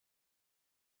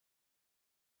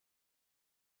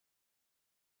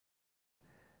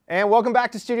And welcome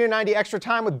back to Studio 90 Extra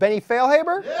Time with Benny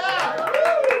Feilhaber.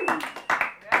 Yeah.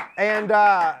 And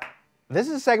this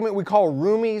is a segment we call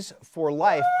Roomies for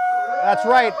Life. That's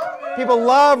right. People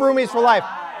love Roomies for Life.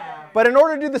 But in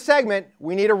order to do the segment,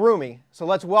 we need a roomie. So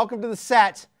let's welcome to the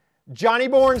set, Johnny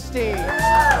Bornstein.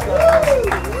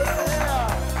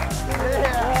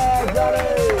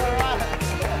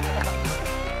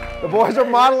 The boys are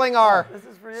modeling our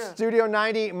Studio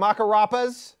 90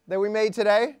 Makarapas that we made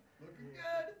today.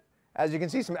 As you can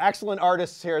see, some excellent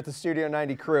artists here at the Studio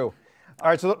 90 crew. All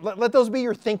right, so let those be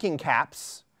your thinking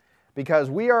caps, because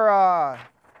we're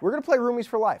going to play Roomies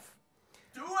for Life.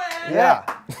 Do it! Yeah.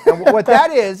 And what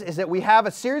that is that we have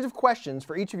a series of questions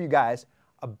for each of you guys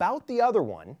about the other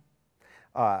one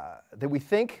that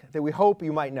we hope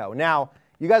you might know. Now,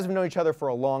 you guys have known each other for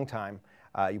a long time.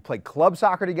 You played club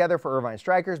soccer together for Irvine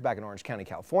Strikers back in Orange County,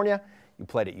 California. You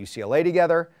played at UCLA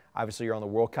together. Obviously, you're on the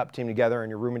World Cup team together, and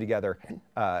you're rooming together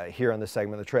here on this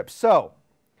segment of the trip. So,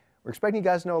 we're expecting you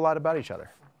guys to know a lot about each other.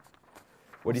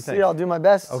 What do you think? See, I'll do my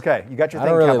best. Okay, you got your I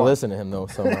thing don't really cap on. listen to him, though,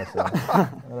 so much. So I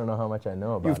don't know how much I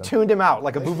know about You've him. tuned him out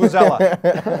like a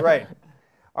vuvuzela. Right.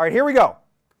 All right, here we go.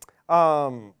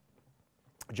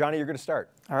 Johnny, you're going to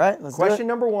start. All right, let's Question do it.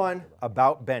 number one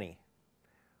about Benny.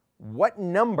 What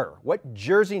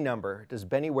jersey number does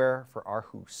Benny wear for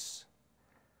Aarhus?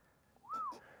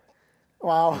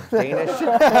 Wow. Danish.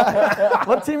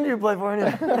 What team do you play for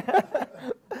anyway?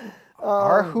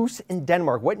 Aarhus in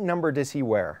Denmark. What number does he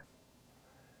wear?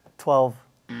 12.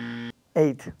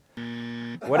 8.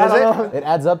 What is it? It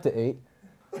adds up to 8.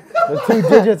 The 2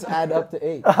 digits add up to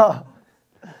 8.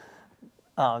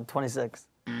 Oh, 26.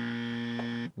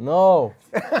 No.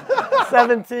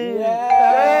 17.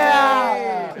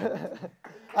 Yeah.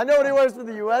 I know what he wears for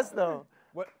the U.S. though.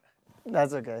 What?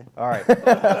 That's okay. All right.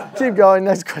 Keep going.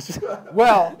 Next question.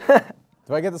 Well,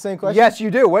 Do I get the same question? yes, you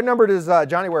do. What number does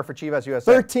Johnny wear for Chivas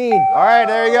USA? 13. All right,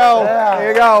 there you go. Yeah. There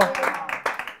you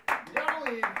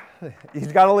go.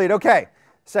 He's got a lead. Okay.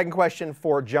 Second question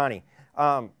for Johnny.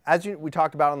 As we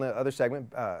talked about on the other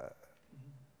segment,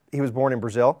 he was born in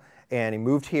Brazil, and he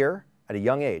moved here at a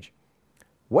young age.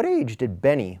 What age did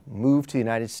Benny move to the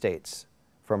United States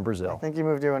from Brazil? I think he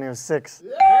moved here when he was 6.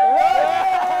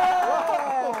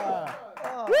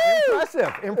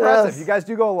 Impressive, impressive. Yes. You guys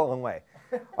do go a long way.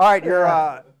 All right,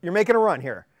 you're making a run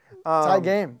here. Tie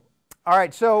game. All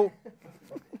right, so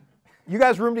you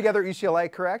guys roomed together at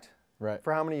UCLA, correct? Right.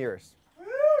 For how many years?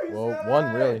 Well,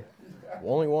 one, really.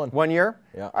 Only one. 1 year?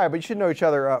 Yeah. All right, but you should know each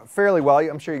other fairly well.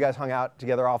 I'm sure you guys hung out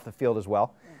together off the field as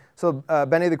well. So,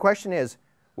 Benny, the question is,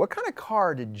 what kind of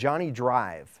car did Johnny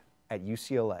drive at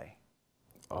UCLA?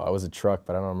 Oh, it was a truck,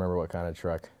 but I don't remember what kind of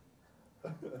truck.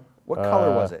 What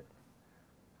color was it?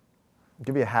 I'll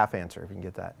give you a half answer if you can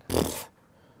get that.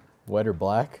 White or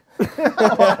black?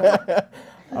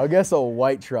 I'll guess a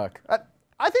white truck.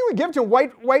 I think we give it to him.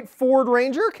 White Ford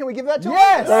Ranger. Can we give that to him?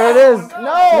 Yes! There it is.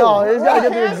 No! No, he's got to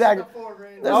get the exact.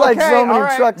 There's like Okay, so many all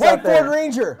right. trucks White out there. Ford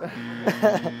Ranger!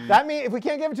 That means if we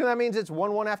can't give it to him, that means it's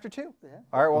 1-1 after 2. Yeah.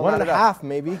 All right, well, 1.5,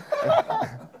 maybe.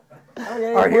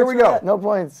 All right, here we go. No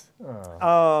points.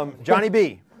 Johnny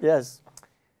B. Yes.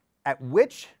 At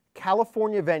which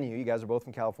California venue, you guys are both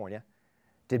from California,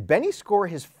 did Benny score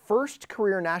his first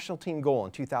career national team goal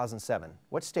in 2007?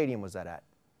 What stadium was that at?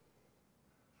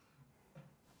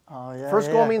 Oh yeah. First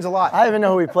goal means a lot. I even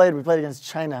know who we played. We played against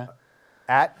China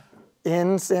At?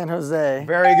 in San Jose.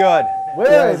 Very good.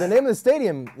 Wait, the name of the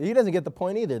stadium, he doesn't get the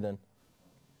point either then.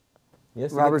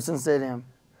 Yes, he Robertson Stadium.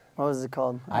 What was it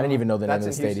called? I didn't even know the name of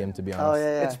That's the in Houston. stadium, to be honest. Oh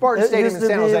yeah, yeah. It's Spartan It Stadium used in to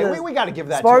San be Jose. the We got to give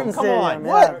that Spartan to him. Come on. Stadium,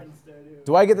 What? yeah.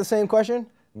 Do I get the same question?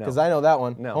 No. Because I know that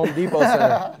one. No. Home Depot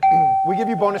Center. We give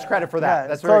you bonus credit for that. Yeah,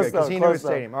 That's it's very close good because though, he knew close his though.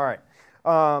 stadium.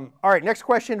 All right, next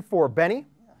question for Benny.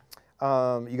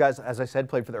 You guys, as I said,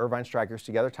 played for the Irvine Strikers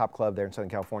together, top club there in Southern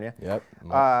California. Yep.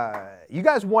 You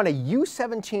guys won a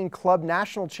U17 club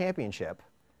national championship.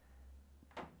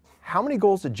 How many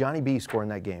goals did Johnny B score in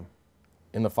that game?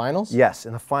 In the finals? Yes,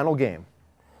 in the final game.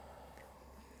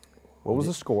 What was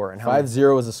the score? And how many?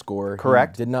 5-0 was a score.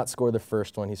 Correct. He did not score the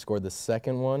first one. He scored the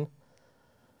second one.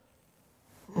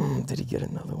 Did he get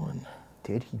another one?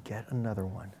 Did he get another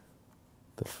one?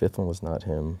 The fifth one was not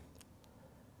him.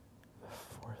 The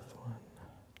fourth one.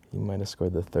 He might have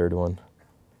scored the third one.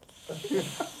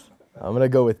 I'm going to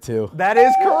go with 2. That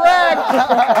is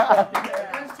correct.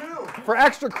 For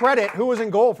extra credit, who was in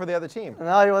goal for the other team?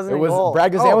 No, he wasn't It in was goal.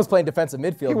 Brad Gazan Oh. was playing defensive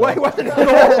midfield. He though. wasn't in goal.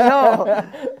 No.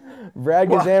 Brad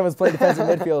Gazan was playing defensive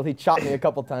midfield. He chopped me a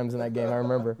couple times in that game, I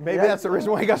remember. Maybe that's the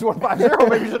reason why you guys won 5-0.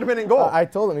 Maybe you should have been in goal. I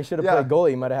told him he should have played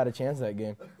goalie. He might have had a chance that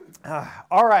game.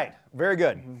 All right, very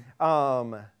good.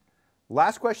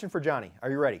 Last question for Johnny.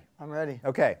 Are you ready? I'm ready.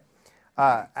 Okay.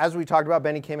 As we talked about,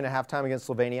 Benny came in at halftime against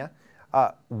Slovenia.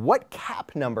 What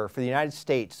cap number for the United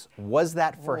States was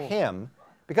that for him?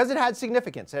 Because it had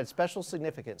significance. It had special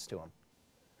significance to him.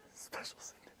 Special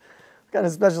significance. What kind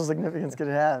of special significance could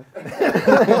it have?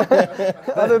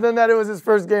 Other than that, it was his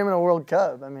first game in a World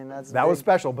Cup. I mean, that was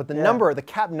special. But the number, the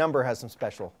cap number, has some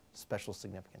special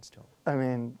significance to him. I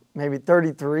mean, maybe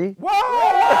 33.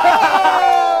 Whoa!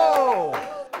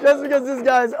 Just because this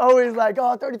guy's always like,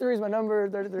 oh, 33 is my number,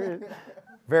 33.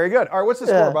 Very good. All right, what's the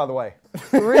score, by the way?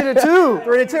 3-2.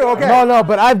 3-2, okay. No,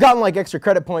 but I've gotten like extra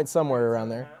credit points somewhere around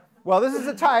there. Well, this is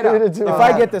a tied up. If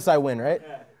I get this, I win, right?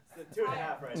 Yeah, it's 2.5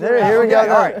 right There, here we go. All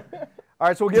right. All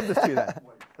right, so we'll give this to you then.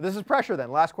 This is pressure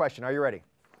then. Last question. Are you ready?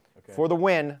 Okay. For the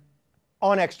win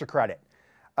on extra credit.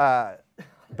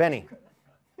 Benny,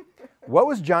 what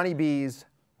was Johnny B's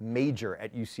major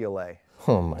at UCLA?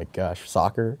 Oh my gosh,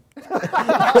 soccer. What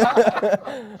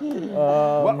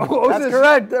was That's his,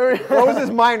 correct. What was his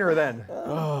minor then?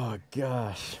 Oh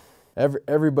gosh.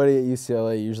 Everybody at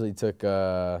UCLA usually took,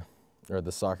 or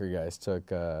the soccer guys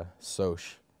took Soc,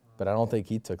 but I don't think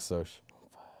he took Soc.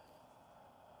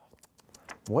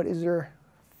 What is your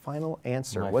final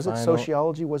answer? My was it final-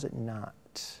 sociology? Was it not?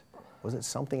 Was it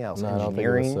something else? No, I don't think it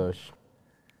Engineering? was Soc.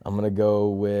 I'm gonna go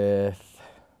with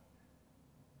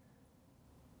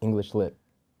English Lit.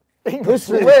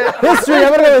 History. History.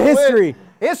 I'm gonna go with history.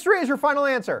 History is your final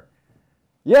answer.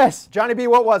 Yes. Johnny B,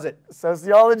 what was it?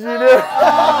 Sociology, dude. He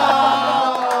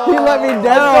let me I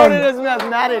down. started as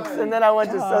mathematics, and then I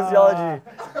went to sociology.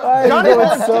 Johnny doing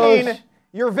Bornstein,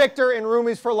 your victor in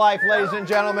Roomies for Life, ladies and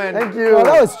gentlemen. Thank you. Oh,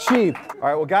 that was cheap. All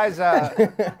right, well, guys,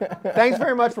 thanks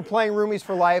very much for playing Roomies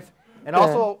for Life, and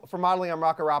also for modeling on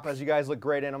Makarapas. You guys look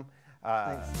great in them.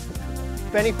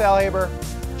 Benny Feilhaber,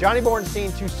 Johnny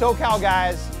Bornstein, two SoCal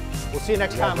guys. We'll see you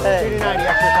next time on 290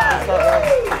 Extra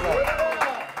Time.